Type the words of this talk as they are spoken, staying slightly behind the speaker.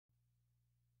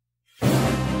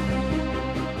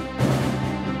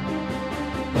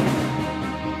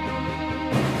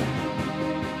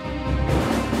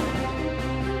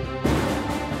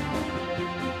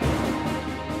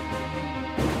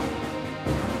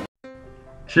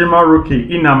Chimaroke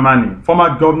Nnamani,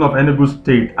 former governor of Enugu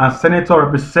State and senator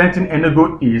representing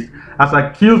Enugu East, has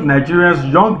accused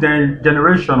Nigerians' young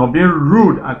generation of being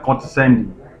rude and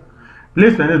condescending.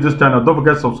 Please visit this channel, don't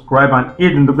forget to subscribe and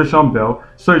hit the notification bell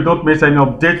so you don't miss any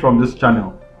update from this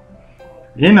channel.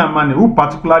 Nnamani, who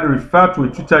particularly referred to a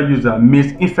Twitter user,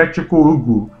 Ms.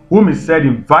 Ifechukwu, whom he said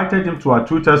invited him to her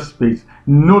Twitter space,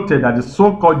 noted that the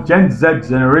so-called Gen Z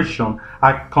generation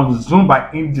are consumed by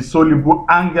indissoluble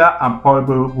anger and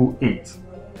palpable hate.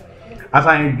 As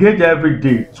I engage every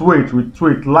day, tweet,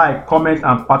 retweet, like, comment,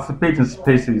 and participate in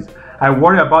spaces, I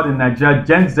worry about the Nigerian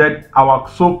Gen Z, our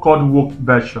so-called woke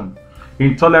version.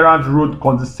 Intolerant, rude,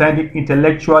 condescending,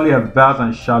 intellectually advanced,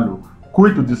 and shallow,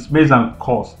 quick to dismiss and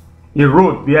curse. He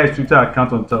wrote via his Twitter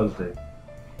account on Thursday.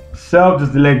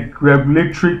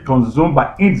 Self-regulatory, consumed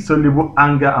by indissoluble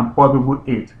anger and palpable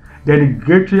hate,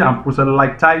 denigratory and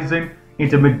proselytizing,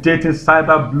 intimidating,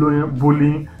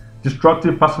 cyber-bullying,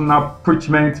 destructive personal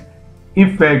preachment,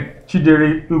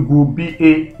 Chidere Ugu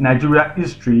B.A. Nigeria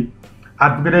history,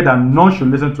 advocated that none should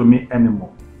listen to me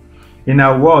anymore. In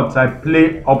her words, I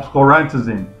play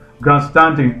obscurantism,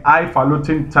 grandstanding,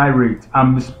 highfalutin tirade,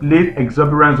 and misplaced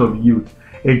exuberance of youth.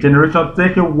 A generation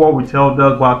taking war with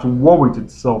elders but at war with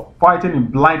itself, fighting in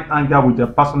blind anger with their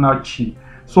personal chi,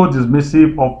 so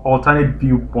dismissive of alternate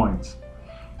viewpoints.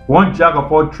 One jack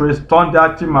of all trades turned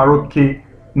out Chimaroke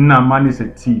Nnamani is a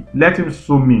thief. Let him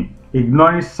sue me,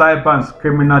 ignoring cyber and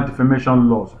criminal defamation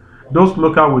laws. Those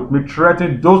local with me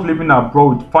threaten those living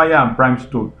abroad with fire and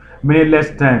brimstone,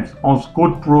 meaningless terms,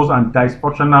 unschooled prose and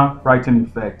dysfunctional writing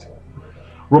effect.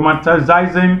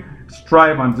 Romanticizing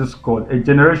strife and discord, a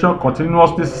generation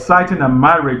continuously citing a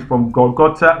marriage from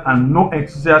Golgotha and no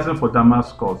enthusiasm for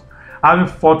Damascus, having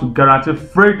fought to guarantee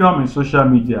freedom in social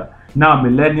media. Now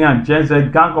millennial and Gen Z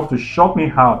gang up to shut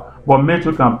me out, but me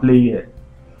too can play here.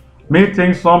 Me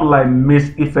think some like Miss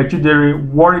Ifechukwu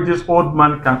worry this old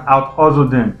man can out-hustle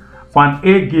them. For an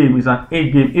A game is an A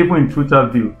game even in Twitter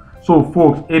view. So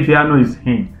folks, Abiano is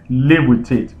him. Live with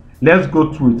it. Let's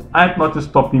go through it. Ain't nothing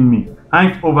stopping me.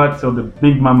 Ain't over till the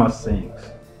big mama sings.